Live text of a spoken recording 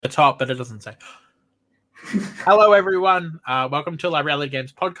the top, but it doesn't say. Hello, everyone. Welcome to our Reality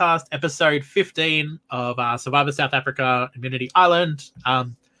Games podcast, episode 15 of Survivor South Africa Immunity Island.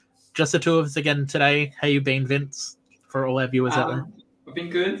 Just the two of us again today. How you been, Vince? For all our viewers out there, I've been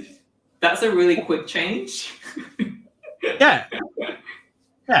good. That's a really quick change. yeah.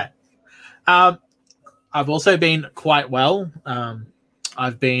 I've also been quite well.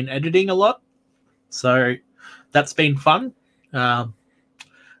 I've been editing a lot, so that's been fun.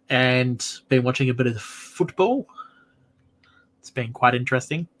 And been watching a bit of football. It's been quite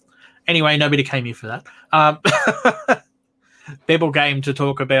interesting. Anyway, nobody came here for that. People came to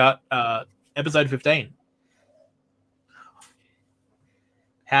talk about episode 15.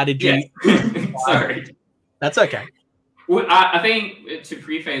 How did you? Sorry. That's okay. Well, I think to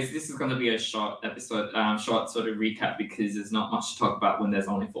preface, this is going to be a short episode, short sort of recap because there's not much to talk about when there's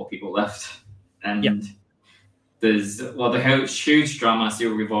only 4 people left, and the huge drama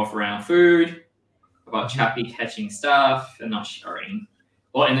still revolve around food, about Chappie catching stuff and not sharing.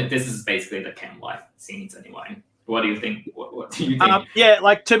 Well, and this is basically the camp life scenes anyway. What do you think? What do you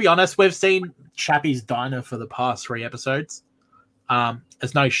think? To be honest, we've seen Chappie's diner for the past 3 episodes.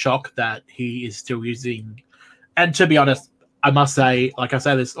 It's no shock that he is still using. And to be honest, I must say, like I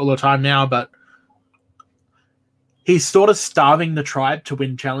say this all the time now, but he's sort of starving the tribe to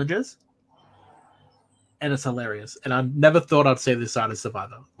win challenges. And it's hilarious. And I never thought I'd see this side of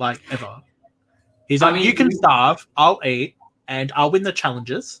Survivor, like, ever. He's like, you can starve, I'll eat, and I'll win the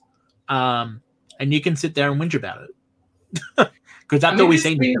challenges. And you can sit there and whinge about it. Because that's all we've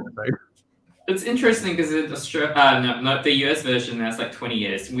seen this episode. It's interesting because the US version has like 20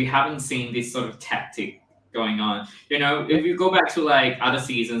 years. We haven't seen this sort of tactic going on. You know, if you go back to like other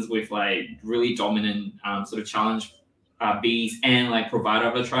seasons with like really dominant sort of challenge bees and like provider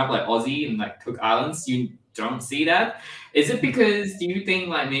of a tribe like Aussie and like Cook Islands, you don't see that. Is it because do you think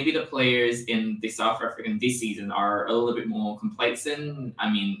like maybe the players in the South African this season are a little bit more complacent?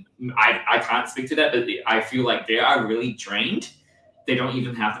 I mean, I can't speak to that, but I feel like they are really drained. They don't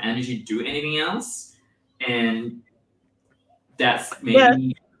even have energy to do anything else, and that's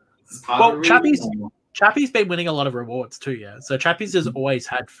maybe part of the reason. Chappie's been winning a lot of rewards too, yeah. So Chappie's has always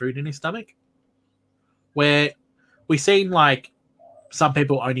had food in his stomach. Where we've seen like some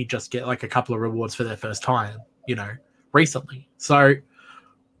people only just get like a couple of rewards for their first time, you know, recently. So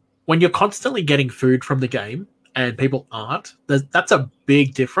when you're constantly getting food from the game and people aren't, that's a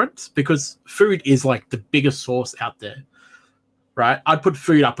big difference because food is like the biggest source out there, right? I'd put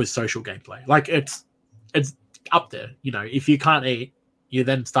food up with social gameplay. Like it's up there, you know. If you can't eat, you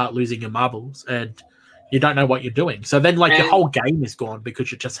then start losing your marbles and you don't know what you're doing. So then like your whole game is gone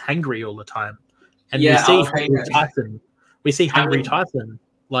because you're just hungry all the time. And we see Hungry Tyson. We see Hungry Tyson.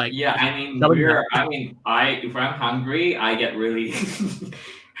 Like if I'm hungry, I get really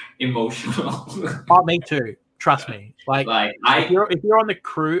emotional. Oh, me too. Trust me. If you're on the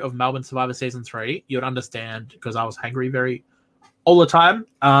crew of Melbourne Survivor Season 3, you'd understand because I was hungry all the time.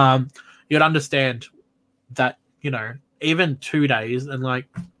 You'd understand that, you know, even 2 days and like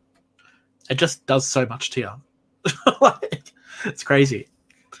it just does so much to you. Like, it's crazy.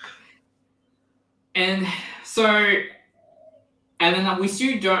 And so, and then we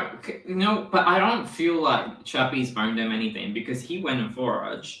still don't, you know, but I don't feel like Chappie's owed them anything because he went and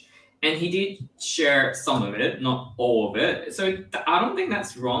foraged and he did share some of it, not all of it. So I don't think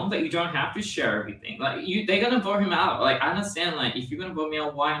that's wrong that you don't have to share everything. Like they're going to vote him out. Like I understand, like if you're going to vote me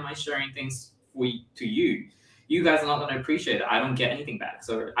out, why am I sharing things to you? You guys are not going to appreciate it. I don't get anything back,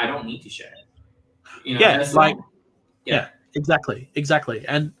 so I don't need to share it. You know, exactly.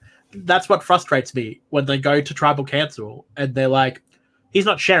 And that's what frustrates me when they go to Tribal Council and they're like, he's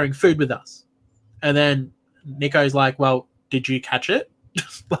not sharing food with us. And then Nico's like, well, did you catch it?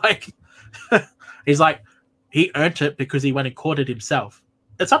 Like, he's like, he earned it because he went and caught it himself.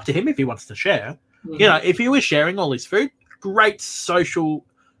 It's up to him if he wants to share. Mm-hmm. You know, if he was sharing all his food, great social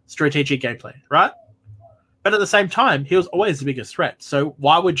strategic gameplay, right? But at the same time, he was always the biggest threat. So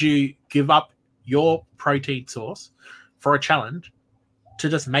why would you give up your protein source for a challenge to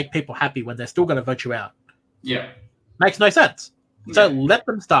just make people happy when they're still going to vote you out? Yeah. Makes no sense. Yeah. So let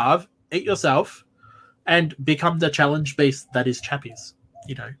them starve, eat yourself, and become the challenge beast that is Chappie's,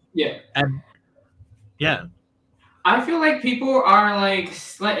 you know? Yeah. And, yeah. I feel like people are like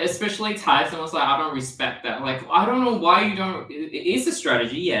especially Tyson was like, I don't respect that. Like, I don't know why you don't. It is a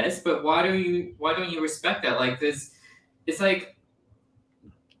strategy, yes, but why don't you respect that? Like, it's like,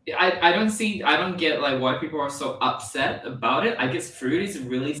 I don't get like why people are so upset about it. I guess food is a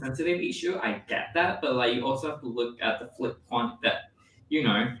really sensitive issue. I get that, but like you also have to look at the flip point that, you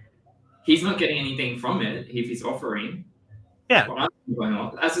know, he's not getting anything from it if he's offering. Yeah. Well, going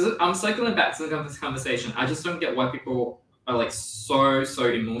on. I'm cycling back to the conversation. I just don't get why people are like so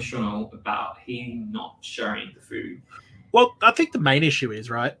emotional about him not sharing the food. Well, I think the main issue is,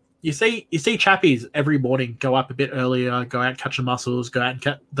 right, you see chappies every morning go up a bit earlier, go out, catch the mussels, go out and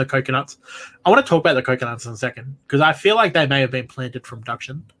cut the coconuts. I want to talk about the coconuts in a second because I feel like they may have been planted from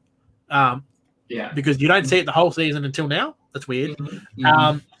production. Yeah. Because you don't see it the whole season until now. That's weird.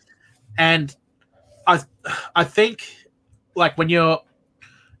 Mm-hmm. And I think like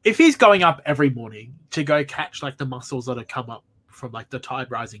if he's going up every morning to go catch like the mussels that have come up from like the tide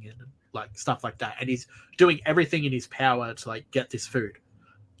rising in and like stuff like that, and he's doing everything in his power to like get this food,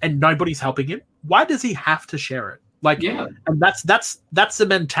 and nobody's helping him, why does he have to share it? Like, yeah. And that's the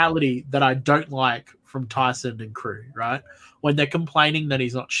mentality that I don't like from Tyson and crew, right? When they're complaining that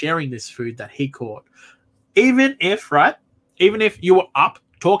he's not sharing this food that he caught. Even if you were up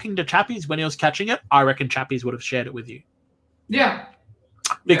talking to Chappies when he was catching it, I reckon Chappies would have shared it with you. Yeah.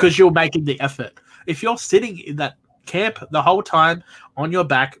 Because you're making the effort. If you're sitting in that camp the whole time on your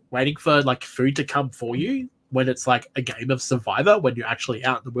back waiting for like food to come for you when it's like a game of Survivor, when you're actually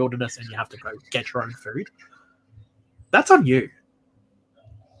out in the wilderness and you have to go get your own food, that's on you.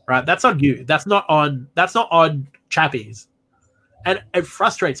 Right? That's on you. That's not on Chappies. And it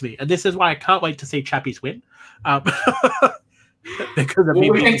frustrates me. And this is why I can't wait to see Chappies win. Because of we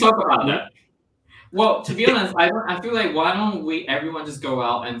can talk about that. Well, to be honest, I feel like why don't everyone just go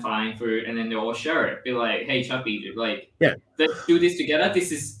out and find food and then they all share it? Be like, hey, Chappy, like, let's do this together.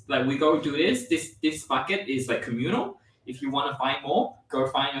 This is like we go do this. This bucket is like communal. If you want to find more, go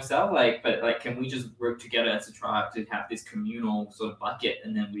find yourself. Like, but like, can we just work together as a tribe to have this communal sort of bucket,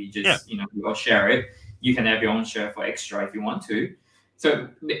 and then we just we all share it. You can have your own share for extra if you want to. So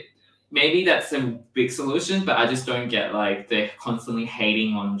maybe that's a big solution, but I just don't get like they're constantly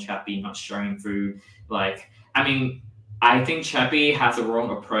hating on Chappie not sharing food. Like, I mean, I think Chappie has a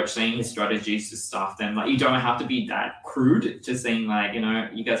wrong approach saying his strategy is to stuff them. Like, you don't have to be that crude, just saying like,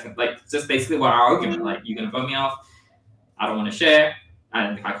 you guys can like just basically what our argument, like you're gonna vote me off. I don't want to share.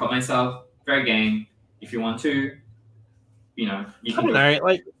 I caught myself. Fair game. If you want to, you can. I don't know.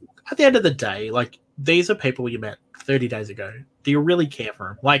 Like at the end of the day, like these are people you met 30 days ago. Do you really care for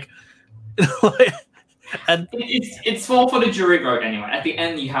them? Like. And it's all for the jury vote anyway. At the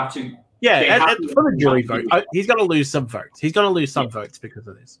end, you have to. Yeah, and for the jury vote, he's going to lose some votes. He's going to lose some votes because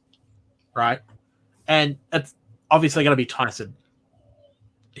of this, right? And it's obviously going to be Tyson.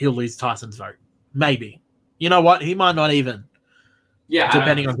 He'll lose Tyson's vote, maybe. You know what? He might not even. Yeah,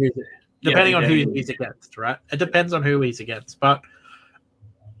 depending on who he's against, right? It depends on who he's against, but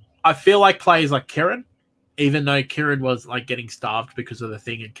I feel like players like Kieran. Even though Kieran was like getting starved because of the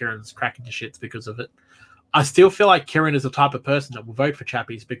thing and Kieran's cracking to shits because of it, I still feel like Kieran is the type of person that will vote for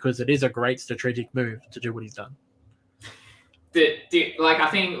Chappies because it is a great strategic move to do what he's done. Like I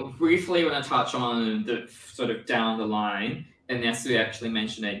think briefly when I touch on the sort of down the line, and Nesu actually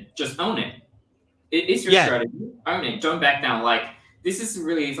mentioned it, just own it. It is your strategy. Own it. Don't back down. Like this is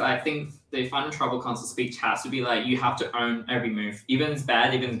really, I think the Final Tribal Council speech has to be like you have to own every move, even if it's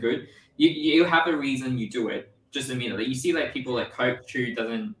bad, even if it's good. You have a reason you do it just immediately. You see like people like Coach who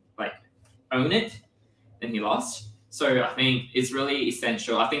doesn't like own it and he lost. So I think it's really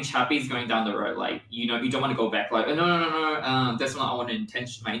essential. I think Chappie's going down the road like you don't want to go back like no. That's not my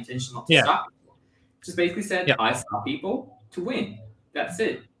intention not to stop. Just basically said I stop people to win. That's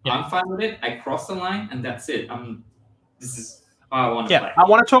it. Yeah. I'm fine with it. I cross the line and that's it. This is how I want to play. I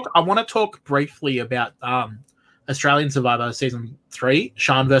want to talk briefly about Australian Survivor Season 3,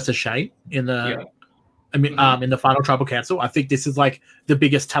 Sean versus Shane in the in the Final Tribal Council. I think this is like the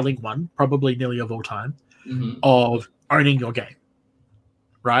biggest telling one, probably nearly of all time, of owning your game,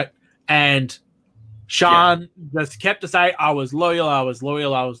 right? And Sean just kept to say, I was loyal,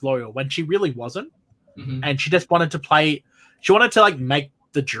 when she really wasn't. And she just wanted to play, she wanted to like make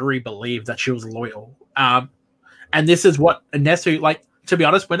the jury believe that she was loyal. And this is what Nesu, like, to be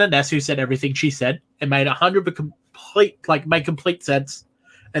honest, when Nesu said everything she said, it made made complete sense.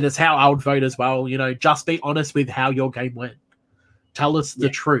 And it's how I would vote as well. Just be honest with how your game went. Tell us the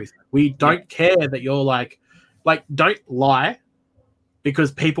truth. We don't care that you're like, don't lie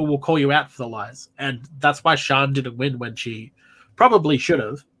because people will call you out for the lies. And that's why Sean didn't win when she probably should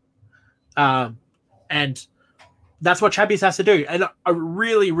have. And that's what Chappies has to do. And I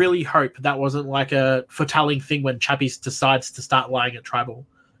really, really hope that wasn't like a foretelling thing when Chappies decides to start lying at Tribal,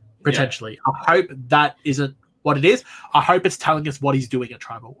 potentially. I hope that isn't what it is. I hope it's telling us what he's doing at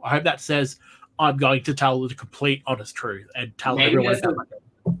Tribal. I hope that says, I'm going to tell the complete, honest truth and tell everyone.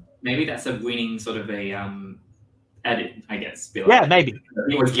 Maybe that's a winning sort of a edit, I guess. Be Yeah, maybe.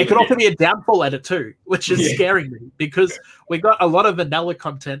 He was It given could also be a downfall edit too, which is Yeah. scaring me because we got a lot of vanilla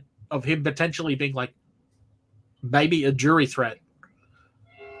content of him potentially being like maybe a jury threat.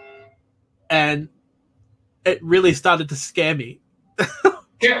 And it really started to scare me.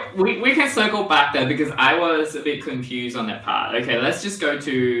 Yeah, we can circle back there because I was a bit confused on that part. Okay, let's just go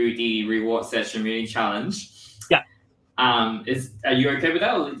to the reward session meeting challenge. Yeah. Are you okay with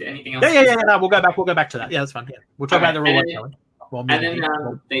that, or anything else? Yeah. No, we'll go back to that. Yeah, that's fun. Yeah, we'll talk about the reward challenge. And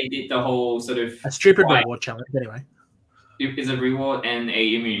then they did the whole sort of a stupid reward challenge. Anyway, it's a reward and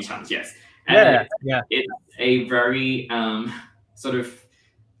a immunity challenge. Yes. And it's a very sort of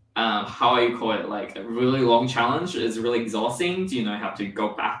how you call it, like a really long challenge. It's really exhausting. You know, have to go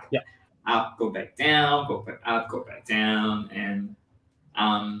back up, go back down, go back up, go back down, and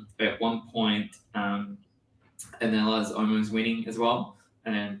at one point, Anella's almost winning as well.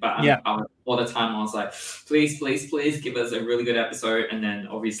 And then, all the time I was like, please give us a really good episode. And then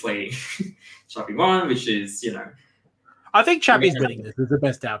obviously, Chappie won, which is, you know. I think Chappie's winning this is the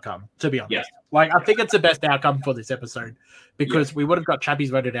best outcome, to be honest. Yeah. I think it's the best outcome for this episode because we would have got Chappie's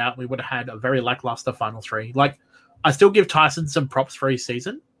voted out. We would have had a very lackluster final three. Like, I still give Tyson some props for his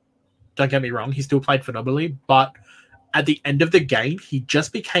season. Don't get me wrong. He still played phenomenally. But at the end of the game, he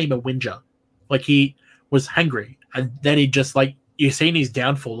just became a whinger. Like, he was hungry. And then he just, like, you've seen his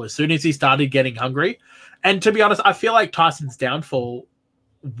downfall as soon as he started getting hungry. And to be honest, I feel like Tyson's downfall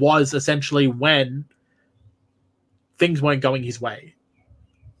was essentially when things weren't going his way.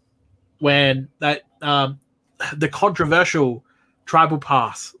 When that the controversial tribal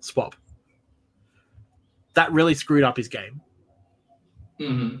pass swap, that really screwed up his game.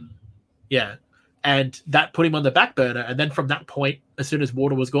 Mm-hmm. Yeah. And that put him on the back burner. And then from that point, as soon as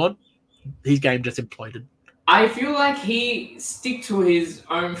water was gone, his game just imploded. I feel like he stick to his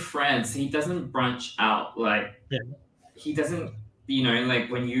own friends. He doesn't branch out. Like, he doesn't, you know, like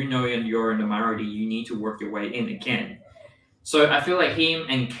when you know and you're in the minority, you need to work your way in again. So I feel like him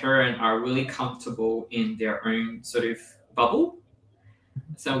and Karen are really comfortable in their own sort of bubble.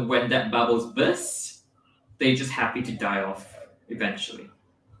 So when that bubble's bursts, they're just happy to die off eventually.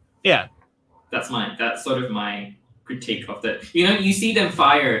 Yeah. That's sort of my critique of that. You know, you see them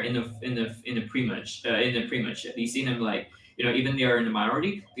fire in the pre-match. You see them, like, you know, even they are in the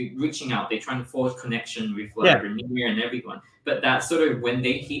minority, they're reaching out, they're trying to forge connection with like Rhaenyra and everyone. But that sort of when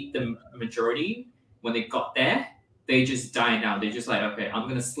they hit the majority, when they got there, they just die down. They're just like, okay, I'm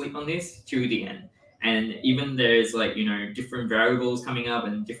gonna sleep on this to the end. And even there's like, you know, different variables coming up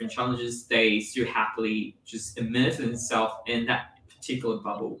and different challenges, they still happily just immerse themselves in that particular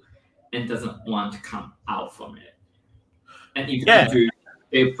bubble and doesn't want to come out from it. And even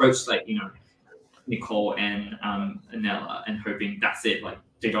they approach, like, you know, Nicole and Anella and hoping that's it. Like,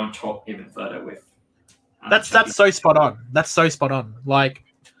 they don't talk even further with. That's so spot on. That's so spot on. Like,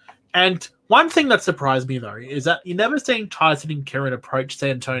 and one thing that surprised me though is that you never seen Tyson and Karen approach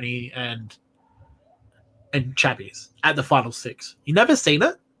Santoni and Chappies at the final six. You never seen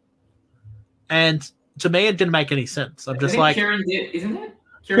it, and to me, it didn't make any sense. I'm just like, Karen did, isn't it?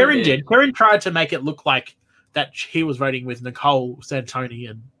 Karen did. Karen tried to make it look like that he was voting with Nicole, Santoni,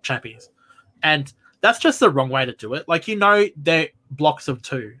 and Chappies. And that's just the wrong way to do it. Like, you know, they're blocks of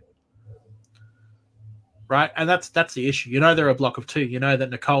two. Right? And that's the issue. You know they're a block of two. You know that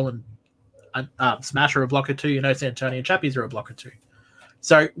Nicole and Smash are a block of two. You know Santoni and Chappies are a block of two.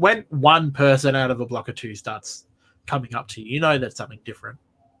 So when one person out of a block of two starts coming up to you, you know that's something different.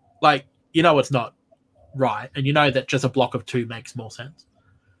 Like, you know it's not right. And you know that just a block of two makes more sense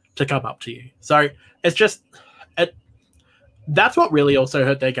to come up to you. So it's just that's what really also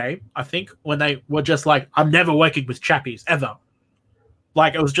hurt their game, I think, when they were just like, I'm never working with Chappies ever.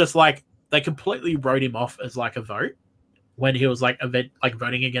 Like, it was just like they completely wrote him off as like a vote when he was like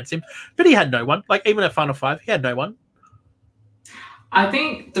voting against him. But he had no one. Like, even at Final Five, he had no one. I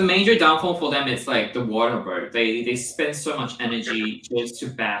think the major downfall for them is like the water vote. They spend so much energy just to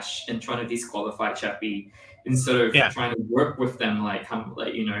bash and trying to disqualify Chappie instead of trying to work with them, like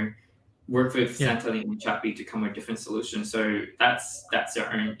you know, work with Santoni and Chappie to come with different solutions. So that's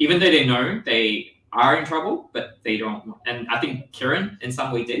their own. Even though they know they are in trouble, but they don't. And I think Kieran in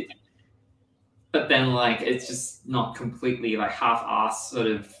some way did. But then, like, it's just not completely like half-assed sort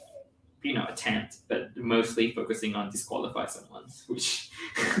of, you know, attempt, but mostly focusing on disqualify someone, which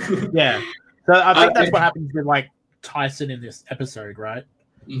yeah. So I think that's what happens with like Tyson in this episode, right?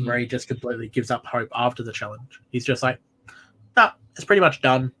 Mm-hmm. Where he just completely gives up hope after the challenge. He's just like, nah, it's pretty much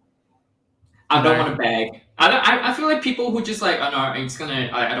done. I don't want to bag. I feel like people who just like, oh no, I'm just gonna.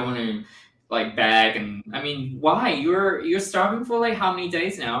 I don't want to like bag. And I mean, why? You're starving for like how many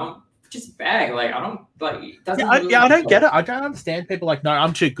days now? just beg. Like I don't like. It doesn't I really don't get it. I don't understand people like, no,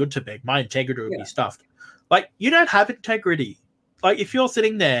 I'm too good to beg. My integrity would be stuffed. Like, you don't have integrity. Like, if you're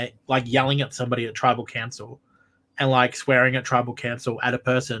sitting there, like, yelling at somebody at tribal council and, like, swearing at tribal council at a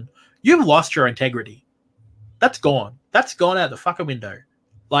person, you've lost your integrity. That's gone. That's gone out the fucking window.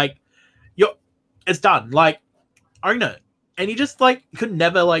 Like, it's done. Like, own it. And he just, like, could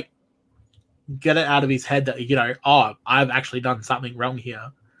never, like, get it out of his head that, you know, oh, I've actually done something wrong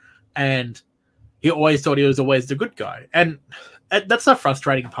here. And he always thought he was always the good guy. And that's the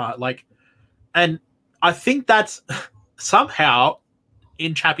frustrating part. Like, and I think that's somehow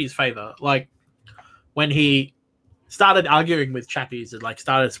in Chappie's favor. Like, when he started arguing with Chappies and, like,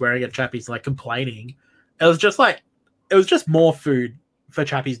 started swearing at Chappies, like, complaining, it was just more food for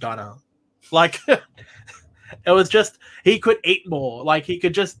Chappie's diner. Like, it was just, he could eat more. Like, he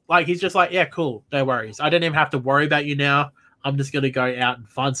could just, like, he's just like, yeah, cool, no worries. I don't even have to worry about you now. I'm just going to go out and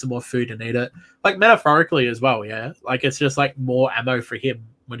find some more food and eat it. Like, metaphorically as well, yeah? Like, it's just, like, more ammo for him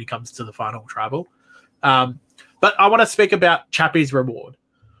when he comes to the final tribal. But I want to speak about Chappie's reward.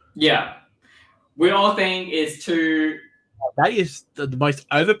 Yeah. We all think it's too... That is the most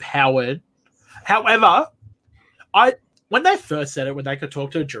overpowered. However, when they first said it, when they could talk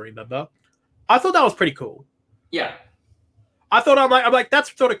to a jury member, I thought that was pretty cool. Yeah. I'm like,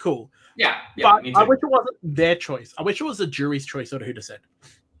 that's sort of cool. Yeah. But I wish it wasn't their choice. I wish it was the jury's choice on who to send.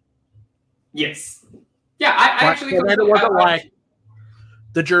 Yes. Yeah, I actually... And then it wasn't like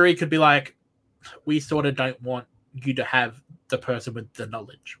the jury could be like, we sort of don't want you to have the person with the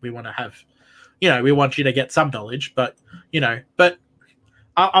knowledge. We want to have, you know, we want you to get some knowledge, but, you know, but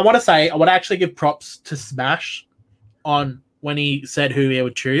I want to actually give props to Smash on when he said who he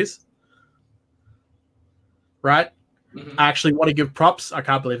would choose. Right? Mm-hmm. I actually want to give props. I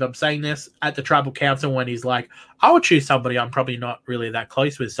can't believe I'm saying this at the tribal council when he's like, I would choose somebody I'm probably not really that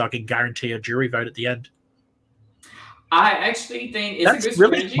close with so I can guarantee a jury vote at the end. I actually think it's that's a good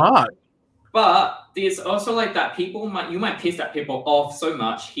really strategy, smart. But there's also like that you might piss that people off so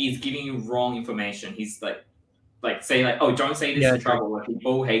much. He's giving you wrong information. He's like say like, oh, don't say this in trouble. Like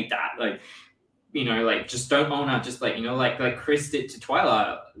people hate that. Like, you know, like just don't own up. Just like, you know, like Chris did to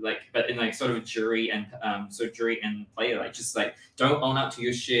Twilight. Like, but in like sort of jury and jury and player, like just like don't own up to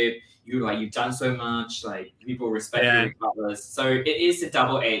your shit. You've done so much. Like people respect you regardless. So it is a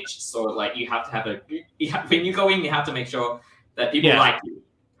double-edged sword. Like you have to have when you go in, you have to make sure that people like you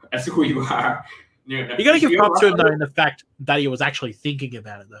as who you are. You got to give props to him though in the fact that he was actually thinking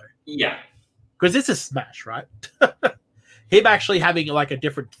about it though. Yeah, because this is Smash, right? Him actually having like a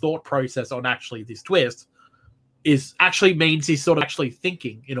different thought process on actually this twist is actually means he's sort of actually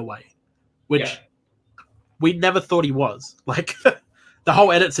thinking in a way, which we never thought he was. Like the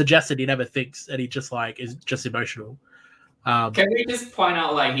whole edit suggested he never thinks and he just like is just emotional. Can we just point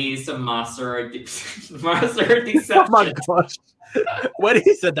out like he's a master of deception? Oh my gosh! When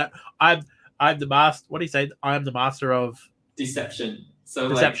he said that, I'm the master. What did he say? I am the master of deception. So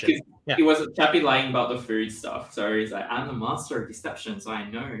deception. Like, he wasn't Chappie lying about the food stuff. So he's like, I'm the master of deception. So I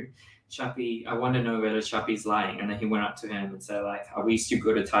know Chappie. I want to know whether Chappie's lying. And then he went up to him and said like, are we still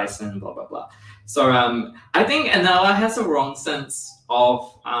good at Tyson? Blah blah blah. So I think Anela has a wrong sense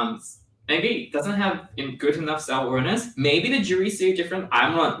of maybe doesn't have good enough self-awareness. Maybe the jury see it different.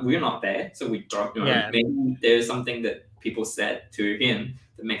 We're not there, so we don't know. Yeah. Maybe there's something that people said to him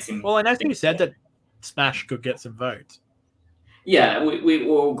that makes him. Well, and as you said that Smash could get some votes. Yeah, we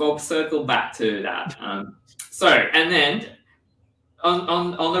will go circle back to that. So and then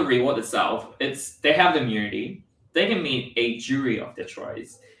on the reward itself, they have the immunity. They can meet a jury of their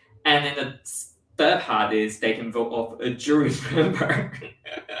choice, and then the third part is they can vote off a jury member.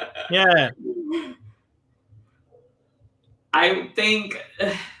 Yeah. I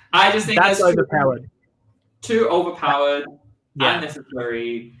just think that's overpowered. Too overpowered,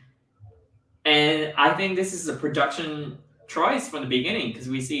 unnecessary. And I think this is a production choice from the beginning because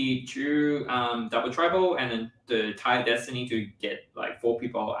we see true double tribal and then the Tide Destiny to get like 4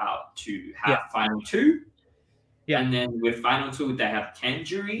 people out to have final 2. Yeah. And then with final 2, they have 10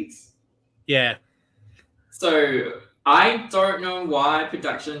 juries. Yeah. So I don't know why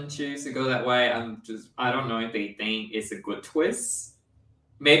production choose to go that way. I don't know if they think it's a good twist.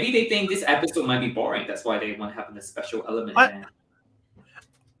 Maybe they think this episode might be boring. That's why they want to have a special element in there.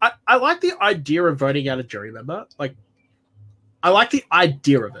 I like the idea of voting out a jury member. Like, I like the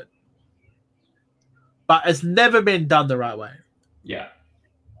idea of it. But it's never been done the right way. Yeah.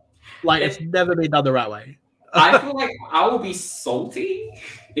 Like, it's never been done the right way. I feel like I will be salty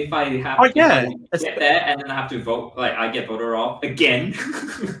if I have to get there and then I have to vote. Like, I get voted off again.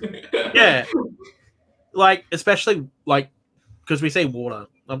 Yeah. Like, especially, like, because we say water.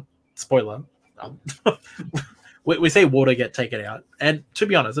 spoiler. We see water get taken out, and to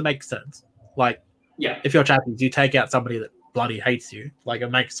be honest, it makes sense. Like, Yeah. if you're Chappies, you take out somebody that bloody hates you. Like, it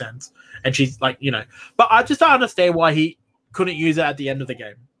makes sense. And she's like, but I just don't understand why he couldn't use it at the end of the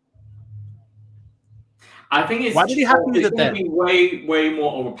game. I think it's Why did he have to use it then? Be way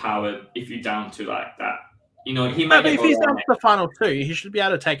more overpowered if you're down to like that. He might. But if he's down to the final 2, he should be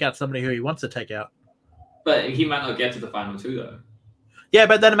able to take out somebody who he wants to take out. But he might not get to the final 2 though. Yeah,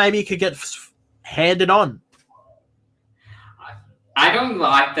 but then maybe he could get handed on. I don't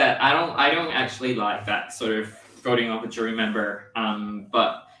like that. I don't actually like that sort of voting off a jury member.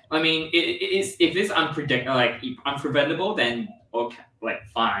 But I mean, if it's unpreventable, then okay, like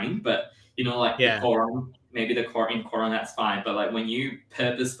fine. But the quorum, maybe the court in quorum, that's fine. But like when you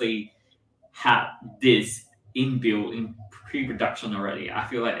purposely have this inbuilt in pre-production already, I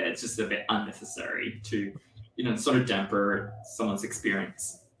feel like it's just a bit unnecessary to sort of damper someone's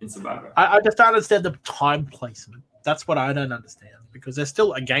experience in Survivor. I just don't understand the time placement. That's what I don't understand, because there's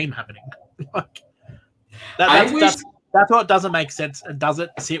still a game happening. Like, that's what doesn't make sense and doesn't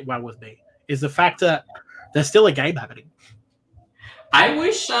sit well with me, is the fact that there's still a game happening. I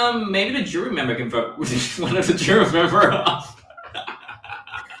wish maybe the jury member can vote one of the jury member off.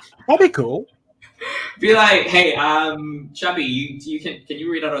 That'd be cool. Be like, hey, Chappy, can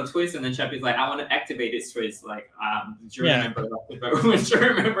you read out a twist? And then Chappy's like, I want to activate this twist. Like, jury member off to vote one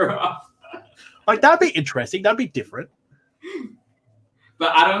jury member off. Like, that'd be interesting. That'd be different.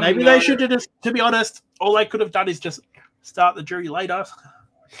 But I don't. Maybe they should have just. To be honest, all they could have done is just start the jury later.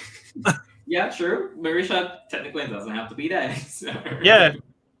 Yeah, true. Marisha technically doesn't have to be there. So. Yeah.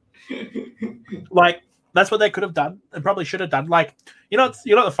 Like, that's what they could have done and probably should have done. Like, what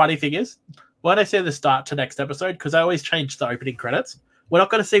the funny thing is? When I say the start to next episode, because I always change the opening credits, we're not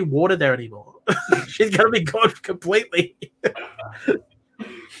going to see Water there anymore. She's going to be gone completely.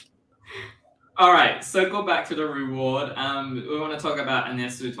 All right, so go back to the reward. We want to talk about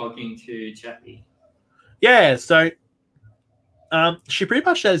Anesu talking to Chappie. Yeah, so she pretty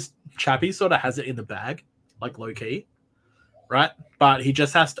much says Chappie sort of has it in the bag, like low-key, right? But he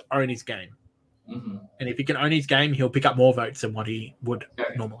just has to own his game. Mm-hmm. And if he can own his game, he'll pick up more votes than what he would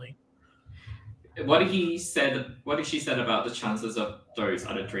normally. What did she said about the chances of those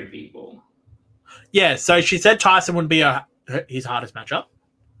other 3 people? Yeah, so she said Tyson would be his hardest matchup.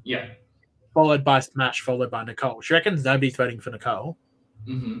 Yeah. Followed by Smash, followed by Nicole. She reckons nobody's voting for Nicole.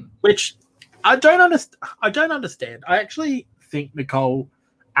 Mm-hmm. Which I don't understand. I actually think Nicole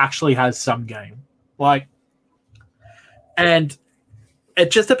actually has some game. Like, and it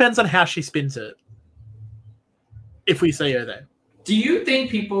just depends on how she spins it. If we see her there. Do you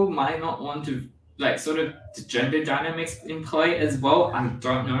think people might not want to sort of the gender dynamics in play as well? I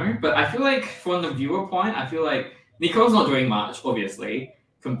don't know. But I feel like from the viewer point, I feel like Nicole's not doing much, obviously.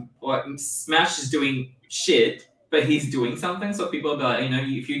 Smash is doing shit, but he's doing something. So people will be like,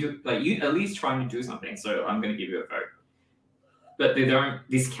 if you do, you at least trying to do something. So I'm going to give you a vote. But they don't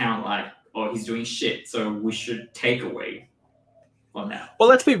discount he's doing shit. So we should take away from that. Well,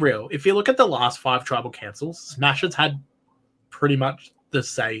 let's be real. If you look at the last 5 tribal cancels, Smash has had pretty much the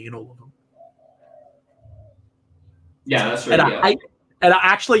say in all of them. Yeah, that's true. And I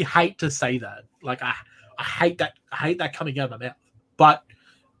actually hate to say that. Like, I hate that. I hate that coming out of my mouth. But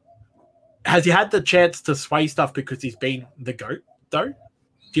has he had the chance to sway stuff because he's been the GOAT, though? Do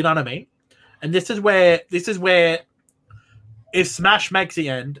you know what I mean? And this is where if Smash makes the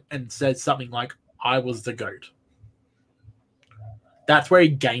end and says something like, I was the GOAT, that's where he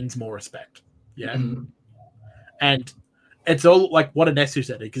gains more respect. Yeah. Mm-hmm. And it's all like what Anesu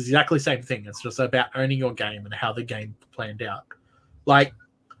said, because exactly the same thing. It's just about owning your game and how the game planned out. Like,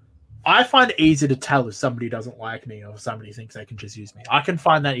 I find it easy to tell if somebody doesn't like me or if somebody thinks they can just use me. I can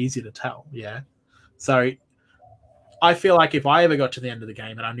find that easy to tell, yeah? So I feel like if I ever got to the end of the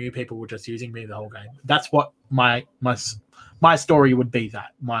game and I knew people were just using me the whole game, that's what my story would be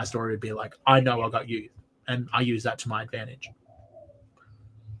that. My story would be like, I know I got used, and I use that to my advantage.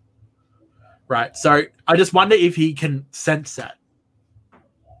 Right, so I just wonder if he can sense that.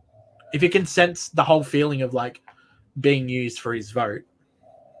 If he can sense the whole feeling of being used for his vote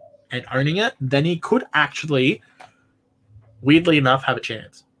and owning it, then he could actually, weirdly enough, have a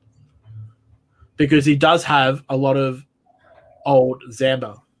chance. Because he does have a lot of old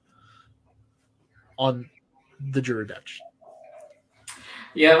Zamba on the jury bench.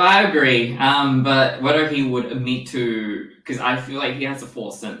 Yeah, I agree. But whether he would admit to, because I feel like he has a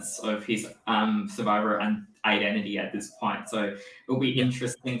false sense of his survivor and identity at this point. So it'll be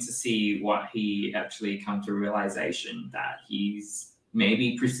interesting to see what he actually come to realization that he's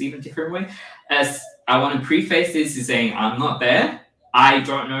maybe perceived a different way. As I want to preface this is saying I'm not there, I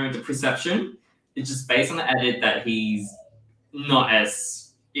don't know the perception. It's just based on the edit that he's not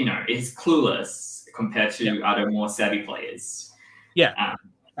as, is clueless compared to other more savvy players. Yeah.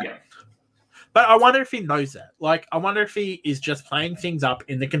 Yeah. But I wonder if he knows that. Like, I wonder if he is just playing things up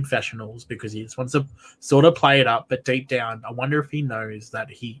in the confessionals because he just wants to sort of play it up. But deep down, I wonder if he knows that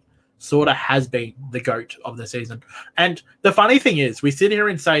he sort of has been the GOAT of the season. And the funny thing is, we sit here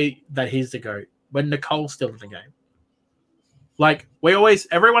and say that he's the GOAT when Nicole's still in the game. Like,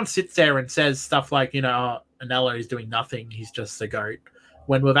 everyone sits there and says stuff like, Anello is doing nothing. He's just the GOAT.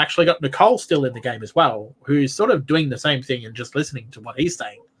 When we've actually got Nicole still in the game as well, who's sort of doing the same thing and just listening to what he's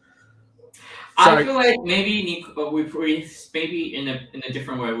saying. I feel like maybe maybe in a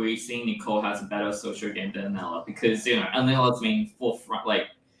different way we're seeing Nicole has a better social game than Anela because Anela's being forefront, like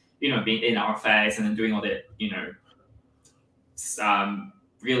being in our face and then doing all the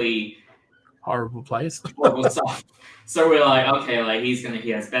really horrible plays, horrible stuff. So we're like, okay, like he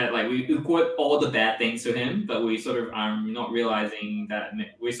has bad, like we quote all the bad things to him, but we sort of are not realizing that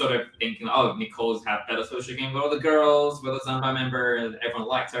we're sort of thinking, oh, Nicole's have better social game with all the girls, with the Zamba member, everyone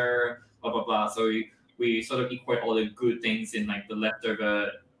liked her. Blah blah blah. So we sort of equate all the good things in like the leftover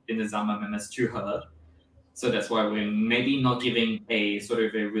in the Zamba members to her. So that's why we're maybe not giving a sort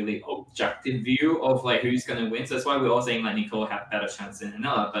of a really objective view of like who's gonna win. So that's why we're all saying like Nicole have better chance than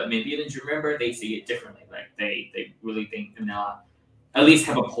Anela. But maybe in Remember they see it differently. Like they really think Anela at least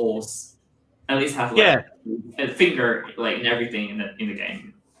have a pulse, at least have like a finger like in everything in the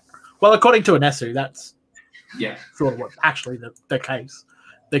game. Well, according to Anesu, that's sort of what actually the case.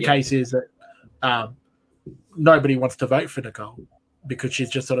 The case is that nobody wants to vote for Nicole because she's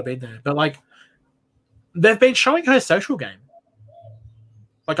just sort of been there. But, like, they've been showing her social game,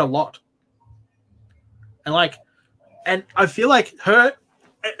 like, a lot. And I feel like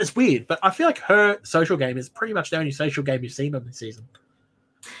it's weird, but I feel like her social game is pretty much the only social game you've seen on this season.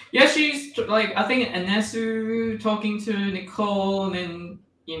 Yeah, she's, like, I think Anesu talking to Nicole and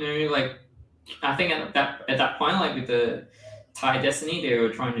then, like, I think at that point, like, with the Thai Destiny, they were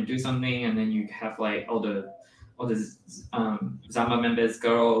trying to do something, and then you have like all the Zamba members,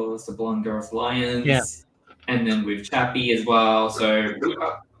 girls, the blonde girls, lions, and then with Chappie as well. So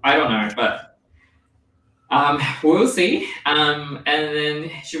I don't know, but we'll see. And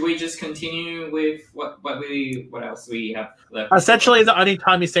then should we just continue with what else we have left? Essentially, the only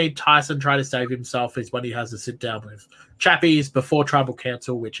time you see Tyson try to save himself is when he has to sit down with Chappie's before Tribal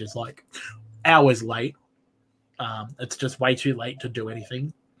Council, which is like hours late. It's just way too late to do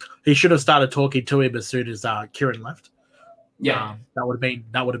anything. He should have started talking to him as soon as Kieran left. Yeah, that would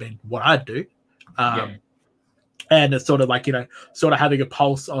have been what I'd do. And it's sort of like sort of having a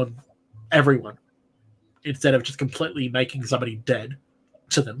pulse on everyone instead of just completely making somebody dead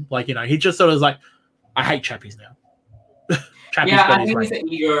to them. Like he just sort of is like, I hate Chappies now. I think he's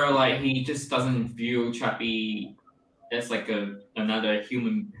eager. Like he just doesn't view Chappie as like another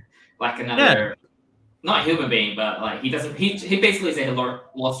human, like another. Yeah. Not a human being, but like he doesn't. He basically said he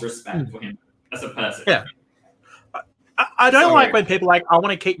lost respect for him as a person. Yeah, I don't like when people like I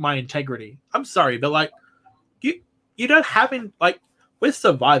want to keep my integrity. I'm sorry, but like you don't have like with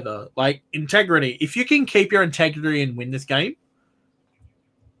Survivor like integrity. If you can keep your integrity and win this game,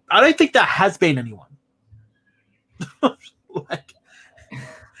 I don't think there has been anyone. Like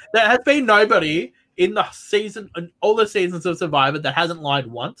there has been nobody in the season, in all the seasons of Survivor that hasn't lied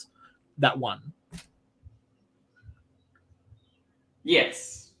once that won.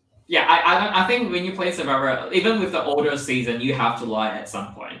 Yes. Yeah, I think when you play Survivor, even with the older season, you have to lie at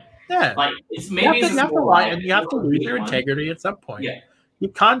some point. Yeah. Like it's maybe you have to lie and you have to lose your integrity at some point. Yeah. You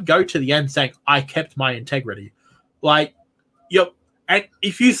can't go to the end saying, I kept my integrity. Like and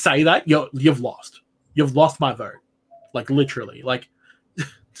if you say that, you've lost. You've lost my vote. Like literally. Like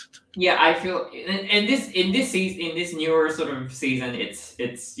yeah, I feel in this season, in this newer sort of season,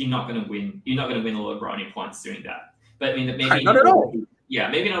 it's you're not gonna win. You're not gonna win a lot of brownie points doing that. But I mean, maybe not at all. Yeah,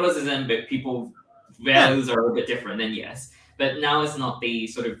 maybe not as in, but people values are a bit different. Then yes, but now it's not the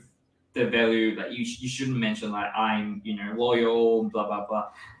sort of the value that you shouldn't mention. Like I'm, loyal, blah blah blah.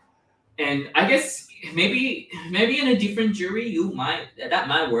 And I guess maybe in a different jury, that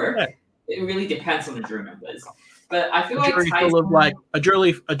might work. Yeah. It really depends on the jury members. But I feel like a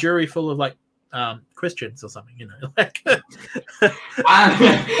jury full of like Christians or something, like a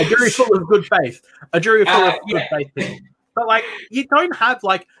jury full of good faith, a jury full of good faith people. But like you don't have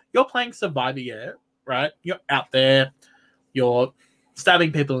like you're playing Survivor, right? You're out there, you're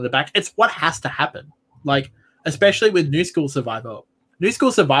stabbing people in the back. It's what has to happen. Like especially with New School Survivor. New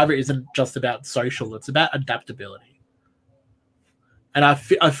School Survivor isn't just about social; it's about adaptability. And I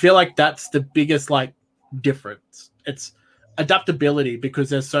feel like that's the biggest like difference. It's adaptability, because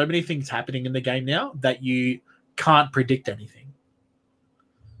there's so many things happening in the game now that you can't predict anything.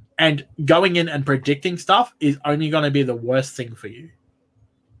 And going in and predicting stuff is only going to be the worst thing for you.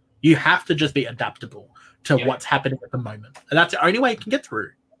 You have to just be adaptable to what's happening at the moment. And that's the only way you can get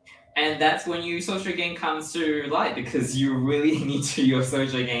through. And that's when your social game comes to light, because you really need your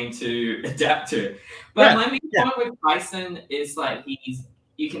social game to adapt to it. But my main point with Bison is like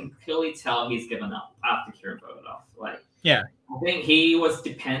you can clearly tell he's given up after Kieran voted off. Like, I think he was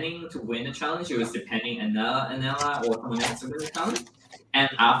depending to win the challenge. He was depending Anela or someone else to win the challenge. And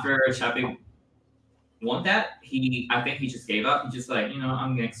after Chappie won that, I think he just gave up. He just like,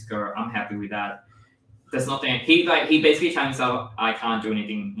 I'm next go. I'm happy with that. There's nothing. He basically tells himself, I can't do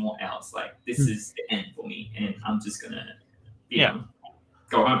anything more else. Like, this is the end for me, and I'm just gonna,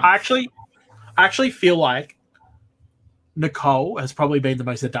 go home. I actually feel like Nicole has probably been the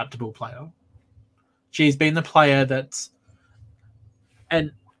most adaptable player. She's been the player that's,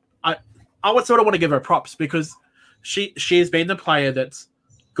 and I would sort of want to give her props, because she has been the player that's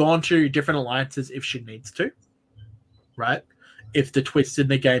gone to different alliances if she needs to, right? If the twists in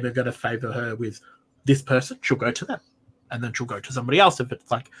the game are going to favor her with this person, she'll go to them, and then she'll go to somebody else if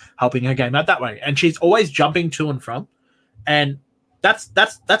it's like helping her game out that way. And she's always jumping to and from, and that's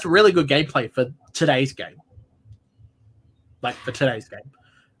really good gameplay for today's game. Like for today's game,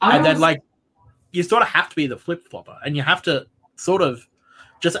 and then like you sort of have to be the flip flopper, and you have to sort of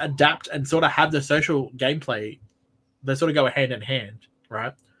just adapt and sort of have the social gameplay. They sort of go hand in hand,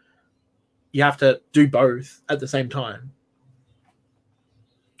 right? You have to do both at the same time.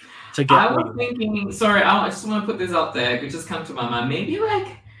 I was thinking, sorry, I just want to put this up there. It just come to my mind. Maybe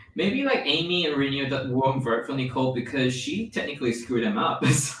like Amy and Reno that won't vote for Nicole because she technically screwed them up.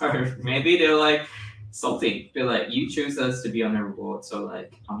 So maybe they're like salty. They're like, you choose us to be on the reward, so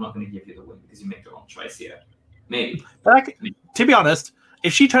like I'm not going to give you the win because you make the wrong choice here. Maybe. But like, to be honest,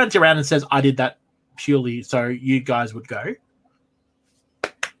 if she turns around and says, "I did that purely so you guys would go,"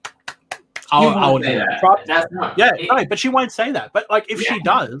 I would say that. That's not. Yeah, no, but she won't say that. But like, if she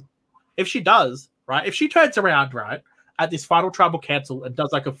does, right? If she turns around, right, at this final tribal council and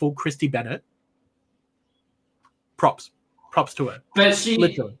does like a full Christy Bennett, props to her. But she's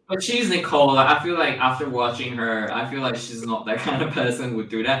Nicole. I feel like after watching her, I feel like she's not that kind of person who would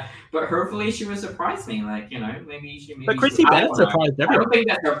do that. But hopefully she will surprise me. Like, maybe she. But Christy Bennett surprised everyone. I don't think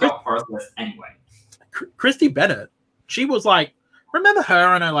that's her thought process anyway. Christy Bennett, she was like, remember her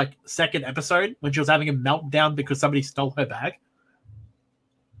on her like second episode when she was having a meltdown because somebody stole her bag?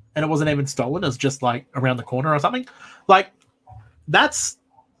 And it wasn't even stolen, it was just like around the corner or something. Like, that's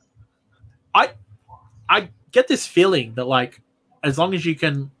I get this feeling that like as long as you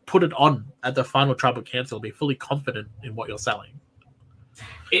can put it on at the final tribal council, be fully confident in what you're selling.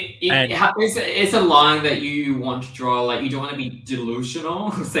 It's a line that you want to draw. Like, you don't want to be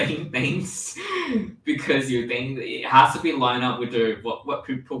delusional saying things because you think it has to be lined up with what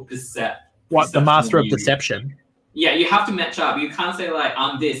people perceive. What the master of deception. Yeah, you have to match up. You can't say like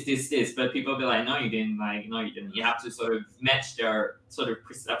I'm this, but people will be like, no, you didn't. Like, no, you didn't. You have to sort of match their sort of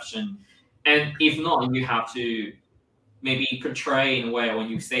perception, and if not, you have to maybe portray in a way when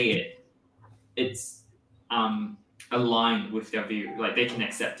you say it's aligned with their view. Like, they can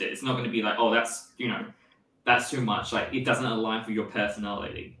accept it. It's not going to be like, oh, that's that's too much. Like, it doesn't align with your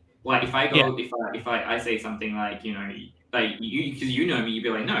personality. Like, if I go, if I say something like like you, because you know me, you'd be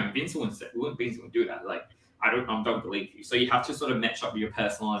like, no, Vince wouldn't do that. Like, I don't believe you. So you have to sort of match up your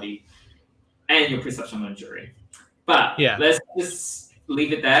personality and your perception on the jury. But let's just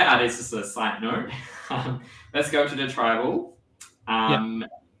leave it there. That is just a side note. Let's go to the tribal. And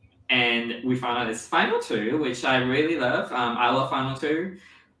we found out it's Final 2, which I really love. I love Final 2.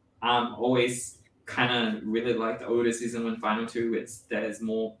 Always kind of really like the older season when Final 2, there's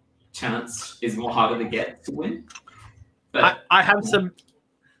more chance, it's more harder to get to win. But I have some...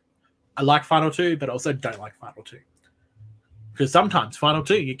 I like Final 2, but also don't like Final 2. Because sometimes Final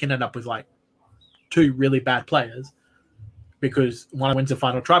 2, you can end up with like 2 really bad players because one wins the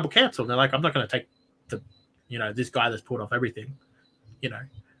final tribal council. And they're like, I'm not going to take this guy that's pulled off everything. Switch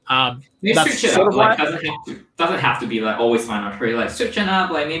it up. Like, doesn't have to be like always Final 3. Like, switch it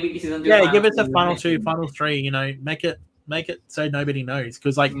up. Like, maybe season 2. Yeah, give us a Final 2, Final 3. Make it so nobody knows.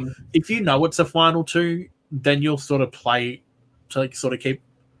 Because like, if you know it's a Final 2, then you'll sort of play to like sort of keep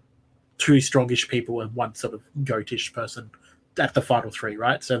 2 strongish people and 1 sort of goatish person at the final 3,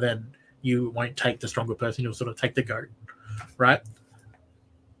 right? So then you won't take the stronger person, you'll sort of take the goat, right?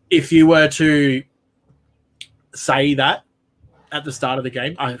 If you were to say that at the start of the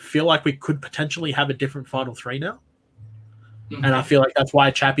game, I feel like we could potentially have a different final 3 now. Mm-hmm. And I feel like that's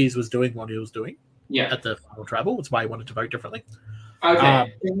why Chappies was doing what he was doing. Yeah. at the final tribal. That's why he wanted to vote differently.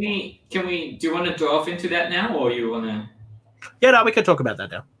 Okay. Can we? Do you want to delve into that now, or you want to? Yeah, no, we can talk about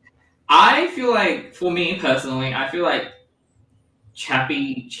that now. I feel like, for me personally, I feel like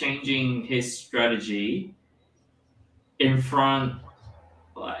Chappie changing his strategy in front,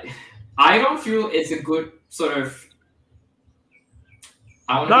 like, I don't feel it's a good sort of.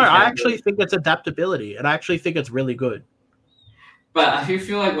 I actually think it's adaptability, and I actually think it's really good. But I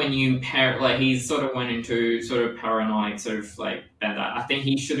feel like when you pair, like, he sort of went into sort of paranoid, sort of like that. I think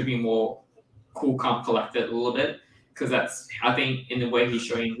he should have been more cool, calm, collected a little bit, because I think in the way he's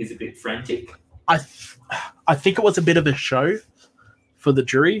showing, he's a bit frantic. I think it was a bit of a show for the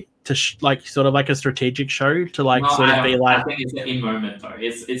jury to sort of like a strategic show to be like. I think it's an in moment though.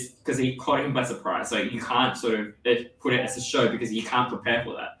 It's because he caught him by surprise, so you can't sort of put it as a show because you can't prepare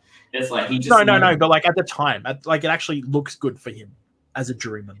for that. It's like he just no, but like at the time, like it actually looks good for him as a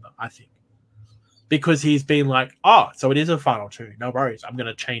jury member, I think, because he's been like, oh, so it is a final 2. No worries, I'm going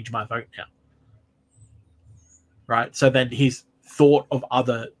to change my vote now. Right, so then he's thought of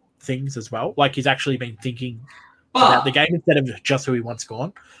other things as well. Like he's actually been thinking about the game instead of just who he wants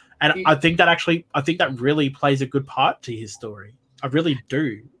gone. And I think that really plays a good part to his story. I really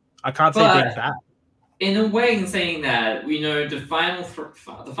do. I can't say being bad. In a way, in saying that, we know the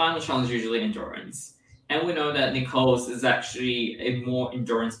final challenge is usually endurance, and we know that Nichols is actually a more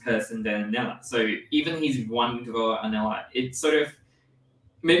endurance person than Anela. So even he's won over Anela, it's sort of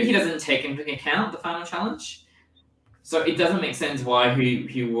maybe he doesn't take into account the final challenge. So it doesn't make sense why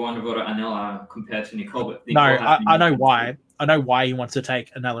he won over Anela compared to Nicole. But Nicole I know why. I know why he wants to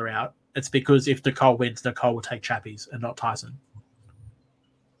take Anela out. It's because if Nicole wins, Nicole will take Chappies and not Tyson.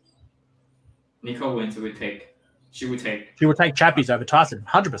 Nicole wins, she would take Chappies over Tyson,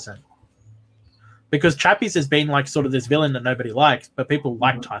 100%. Because Chappies has been like sort of this villain that nobody likes, but people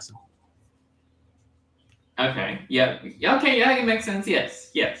like Tyson. Okay. Yeah. Okay. Yeah, it makes sense.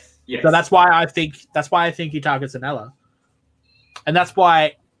 Yes. So that's why I think he targets Anela, and that's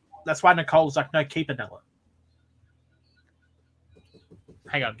why Nicole's like, no, keep Anela.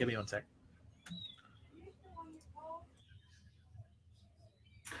 Hang on, give me 1 sec.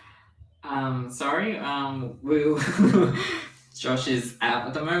 Sorry. Josh is out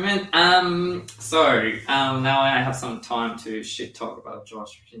at the moment. So now I have some time to shit talk about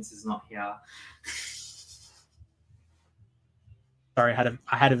Josh since he's not here. Sorry,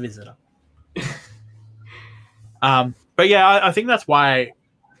 I had a visitor. But yeah, I think that's why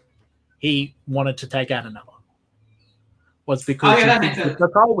he wanted to take out Anela. Was because if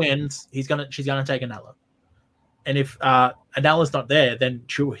Nicole wins, she's gonna take Anela, and if Anela's not there, then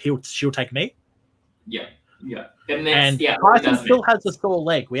she'll take me. Yeah. And Tyson still has a sore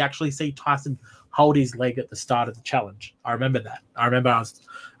leg. We actually see Tyson hold his leg at the start of the challenge. I remember that.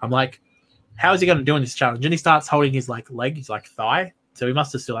 I'm like, how is he going to do in this challenge? And he starts holding his leg, his thigh. So he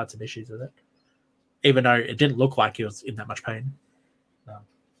must have still had some issues with it, even though it didn't look like he was in that much pain.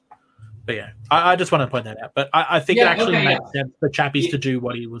 But yeah, I just want to point that out. But I think it actually makes sense for Chappies to do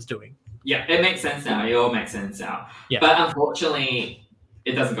what he was doing. Yeah, it makes sense now. It all makes sense now. Yeah. But unfortunately,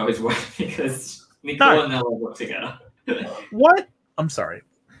 it doesn't go his way because Nicole and Nella work together. What? I'm sorry.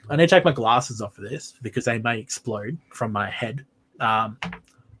 I need to take my glasses off for this because they may explode from my head.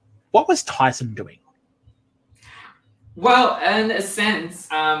 What was Tyson doing? Well, in a sense,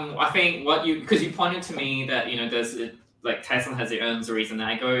 I think because you pointed to me that there's Tyson has their own reason.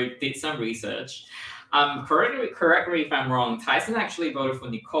 I did some research. Correct me if I'm wrong. Tyson actually voted for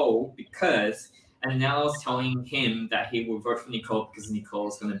Nicole because Anella's telling him that he will vote for Nicole because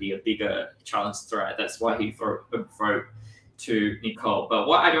Nicole's going to be a bigger challenge threat. That's why he vote to Nicole. But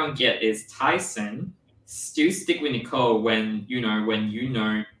what I don't get is Tyson still stick with Nicole when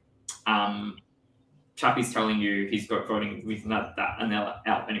Chappie's telling you he's voting with that Anela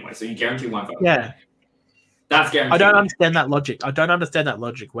out anyway. So you guarantee one vote. Yeah. That's guaranteed. I don't understand that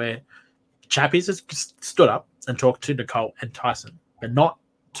logic. Where Chappies has stood up and talked to Nicole and Tyson, but not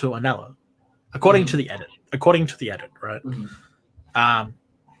to Anela, according to the edit. Right? Mm-hmm.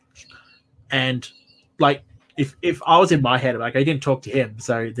 And if I was in my head, he didn't talk to him,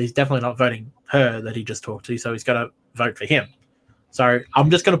 so he's definitely not voting her that he just talked to, so he's got to vote for him. So I'm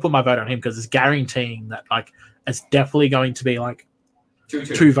just going to put my vote on him because it's guaranteeing that it's definitely going to be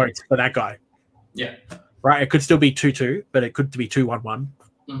 2 votes for that guy. Yeah. Right, it could still be 2-2, but it could be 2-1-1,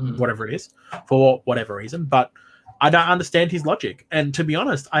 whatever it is, for whatever reason. But I don't understand his logic. And to be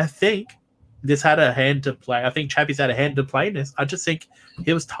honest, I think this had a hand to play. I think Chappies had a hand to play in this. I just think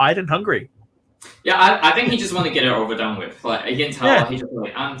he was tired and hungry. Yeah, I think he just wanted to get it over done with. You can tell he's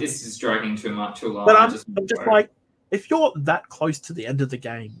just this is dragging too long. But I'm just if you're that close to the end of the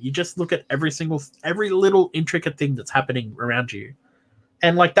game, you just look at every little intricate thing that's happening around you.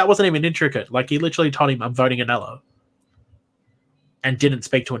 And like that wasn't even intricate. Like he literally told him, I'm voting Anela. And didn't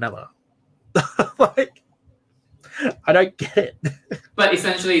speak to Anela. Like I don't get it. But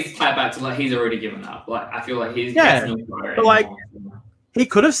essentially it's tied back to like he's already given up. Like I feel like he's but like he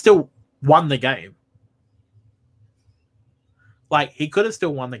could have still won the game. Like he could have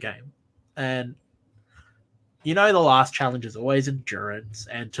still won the game. And you know, the last challenge is always endurance.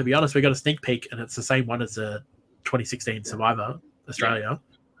 And to be honest, we got a sneak peek, and it's the same one as the 2016 Survivor Australia.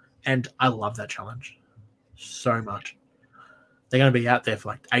 Yeah. And I love that challenge so much. They're going to be out there for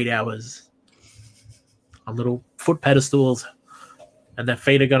like 8 hours on little foot pedestals, and their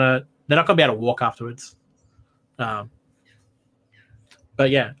feet they're not going to be able to walk afterwards. But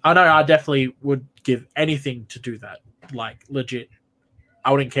yeah, I know I definitely would give anything to do that. Like legit,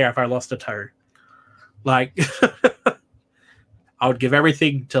 I wouldn't care if I lost a toe. Like, I would give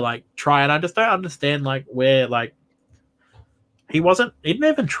everything to like try, and I just don't understand like where like he didn't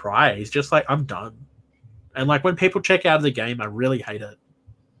even try. He's just like, I'm done. And like when people check out of the game, I really hate it.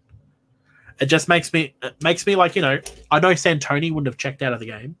 It just makes me like, you know, I know Santoni wouldn't have checked out of the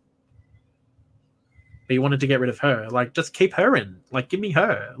game, but he wanted to get rid of her. Like, just keep her in. Like, give me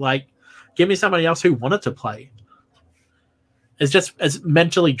her. Like, give me somebody else who wanted to play. It's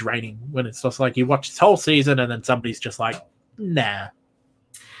mentally draining when it's just like you watch this whole season and then somebody's just like, nah.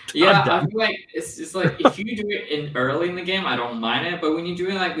 Yeah, I feel like it's just like if you do it early in the game, I don't mind it. But when you do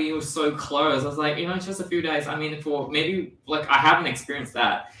it like when you were so close, I was like, you know, it's just a few days. I mean, for maybe like I haven't experienced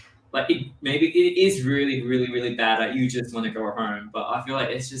that. Like maybe it is really, really, really bad that you just want to go home. But I feel like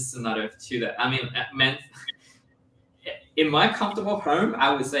it's just another to that. I mean, in my comfortable home,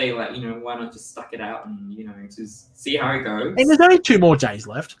 I would say like, you know, why not just stuck it out and, you know, just see how it goes. And there's only 2 more days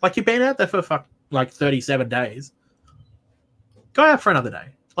left. Like you've been out there for like 37 days. Go out for another day.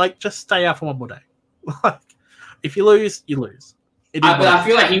 Like just stay out for 1 more day. Like if you lose, you lose. But I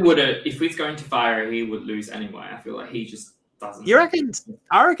feel like he would have, if he's going to fire, he would lose anyway. I feel like he just doesn't.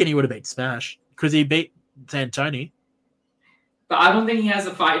 I reckon he would have beat Smash because he beat Santoni. But I don't think he has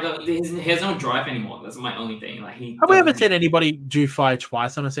a fight. He has no drive anymore. That's my only thing. Like have we ever seen anybody do fire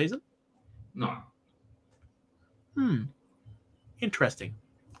twice on a season? No. Interesting.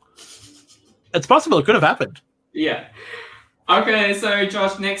 It's possible it could have happened. Yeah. Okay, so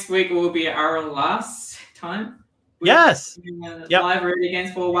Josh, next week will be our last time. Yes. Live ready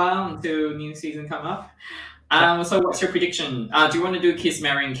against for a while until new season come up. So what's your prediction? Do you want to do Kiss,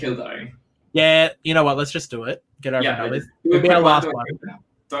 Marry, and Kill though? Yeah, you know what? Let's just do it. Get over and done with. It'll be our last one.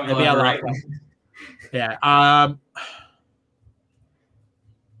 It'll be our last one. Yeah. I'm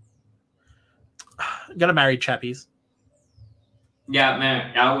gonna marry Chappies. Yeah,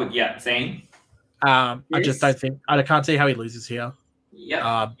 man. I would. Yeah, same. I just don't think I can't see how he loses here.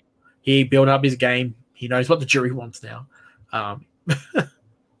 Yeah. He built up his game. He knows what the jury wants now.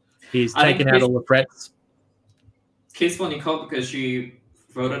 He's taken out all the threats. Kiss for Nicole because she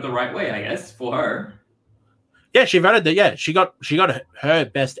voted the right way, I guess, for her. Yeah, she voted that. Yeah, she got her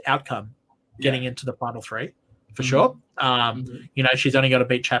best outcome getting into the final 3 for sure. You know, she's only got to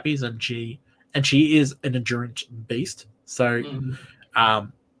beat Chappies, and she is an endurance beast. So,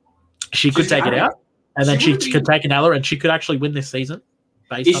 she could take it out, and then she could take Anela, and she could actually win this season.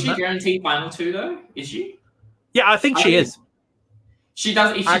 Is she guaranteed final 2 though? Is she? Yeah, I think she is. She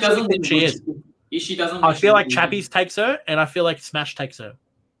does. If she doesn't win, she is. If she doesn't, I feel like Chappies takes her, and I feel like Smash takes her.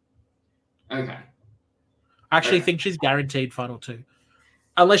 Okay. I actually think she's guaranteed final 2,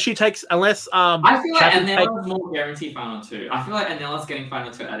 unless she takes. I feel like Anela's more guaranteed final 2. I feel like Anela's getting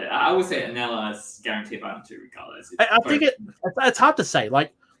final 2 at it. I would say Anela's guaranteed final 2 regardless. I think it's hard to say.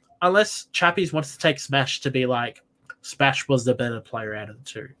 Like, unless Chappies wants to take Smash to be like, Smash was the better player out of the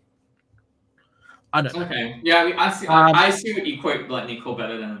 2. I don't know. Okay. Yeah, I see what you quote like Nicole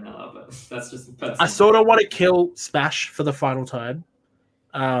better than Anela, but that's just personal. I sort of want to kill Smash for the final time.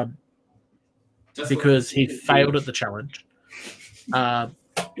 Because he failed at the challenge.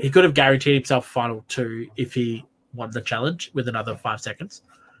 He could have guaranteed himself final 2 if he won the challenge with another 5 seconds.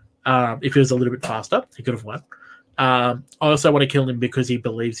 If he was a little bit faster, he could have won. I also want to kill him because he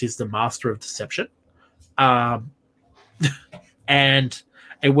believes he's the master of deception. And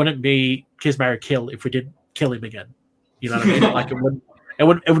it wouldn't be Kiss, Marry, Kill if we did kill him again. You know what I mean? Like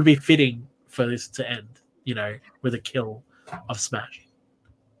it would be fitting for this to end, you know, with a kill of Smash.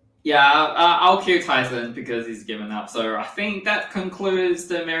 Yeah, I'll kill Tyson because he's given up. So I think that concludes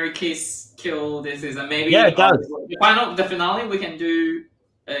the Marry, Kiss, Kill this season. Maybe it does. The finale we can do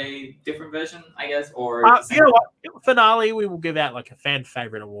a different version, I guess, or you know what? Finale we will give out like a fan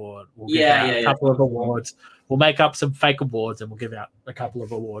favorite award. We'll give out a couple of awards. we'll make up some fake awards and we'll give out a couple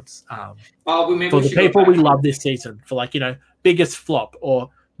of awards Oh, we for the people we love this season, for like, biggest flop or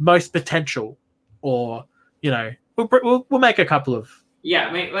most potential, or we'll make a couple of.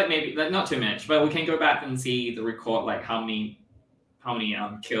 Yeah, maybe not too much, but we can go back and see the record, like how many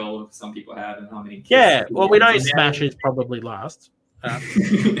kill some people have and how many kills. Yeah, well, we know Smash is probably last.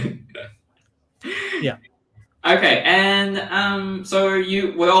 Yeah. Okay, and so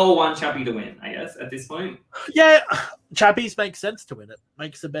we all want Chappie to win, I guess, at this point. Yeah, Chappie's makes sense to win it.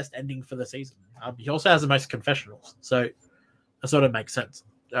 Makes the best ending for the season. He also has the most confessionals, so it sort of makes sense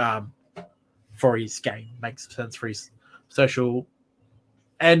for his game. Makes sense for his social.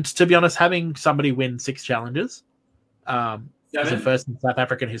 And to be honest, having somebody win 6 challenges is the first in South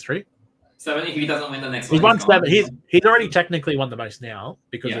African history. 7 if he doesn't win the next one. He's won 7. He's already technically won the most now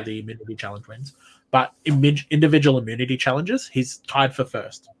because of the immunity challenge wins. But individual immunity challenges, he's tied for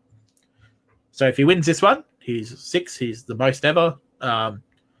first. So if he wins this one, he's 6. He's the most ever.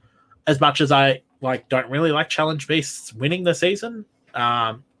 As much as I don't really like challenge beasts winning the season,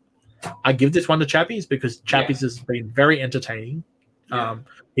 I give this one to Chappies because Chappies has been very entertaining.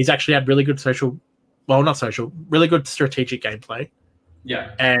 He's actually had really good really good strategic gameplay.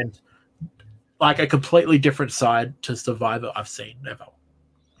 Yeah. And a completely different side to Survivor I've seen ever.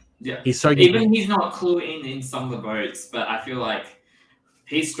 Yeah. He's so even he's not cluing in some of the votes, but I feel like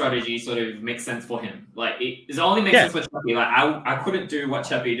his strategy sort of makes sense for him. It only makes sense for Chappie. I couldn't do what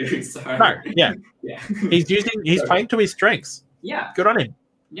Chappie do, so yeah. He's playing to his strengths. Yeah. Good on him.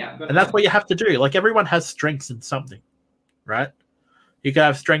 Yeah. And that's what you have to do. Everyone has strengths in something, right? You could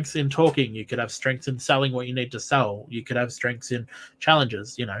have strengths in talking. You could have strengths in selling what you need to sell. You could have strengths in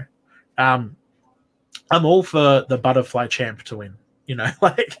challenges, I'm all for the butterfly champ to win,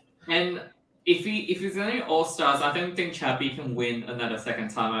 And if he's going All Stars, I don't think Chappie can win another second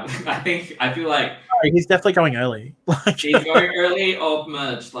time. I feel like he's definitely going early. He's going early or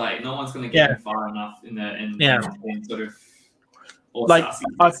merge. No one's going to get him far enough in sort of All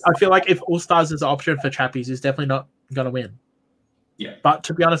Stars. I feel like if All Stars is an option for Chappies, he's definitely not going to win. Yeah. But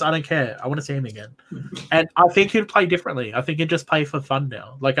to be honest, I don't care. I want to see him again. And I think he'd play differently. I think he'd just play for fun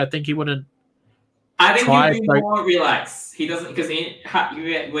now. I think he wouldn't. I think he'd be more relaxed. He doesn't, because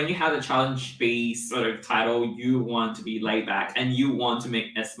when you have the challenge B sort of title, you want to be laid back and you want to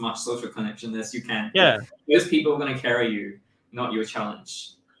make as much social connection as you can. Yeah. Those people are going to carry you, not your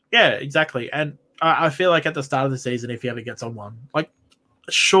challenge. Yeah, exactly. And I feel like at the start of the season, if he ever gets on one,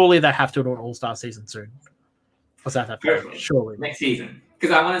 surely they have to do an All-Star season soon. For South Africa, surely. Next season.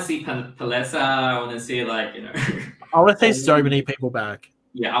 Because I want to see Palesa. I want to see, I want to see so many people back.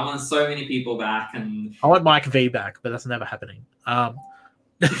 Yeah, I want so many people back. And I want Mike V back, but that's never happening.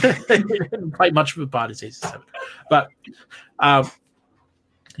 He didn't play much of a part of season 7. But,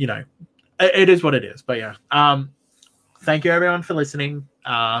 it is what it is. But, yeah. Thank you, everyone, for listening.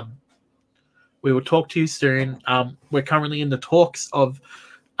 We will talk to you soon. We're currently in the talks of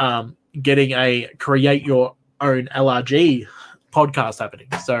getting a Create Your Own LRG podcast happening.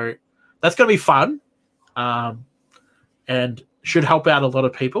 So that's going to be fun and should help out a lot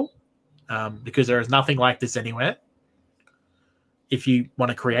of people because there is nothing like this anywhere. If you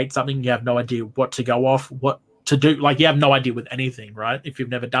want to create something, you have no idea what to go off, what to do. You have no idea with anything, right? If you've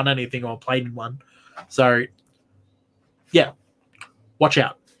never done anything or played in one. So, yeah, watch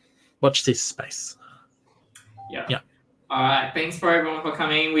out. Watch this space. Yeah. All right. Thanks for everyone for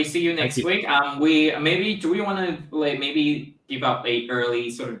coming. We see you next week. Do we want to maybe give up a early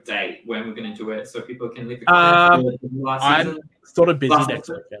sort of date when we're going to do it so people can leave I'm sort of busy next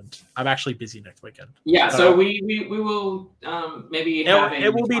weekend. I'm actually busy next weekend. Yeah. So we will maybe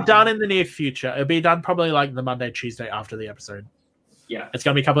it will be done in the near future. It'll be done probably the Monday, Tuesday after the episode. Yeah. It's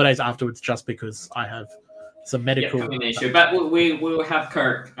going to be a couple of days afterwards just because I have some medical issue, but we will have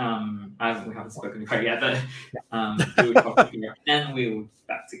Kirk. We haven't spoken to Kirk yet, but we will talk to Kirk and we will be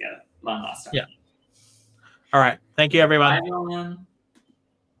back together last time. Yeah. All right. Thank you, everyone. Bye, everyone.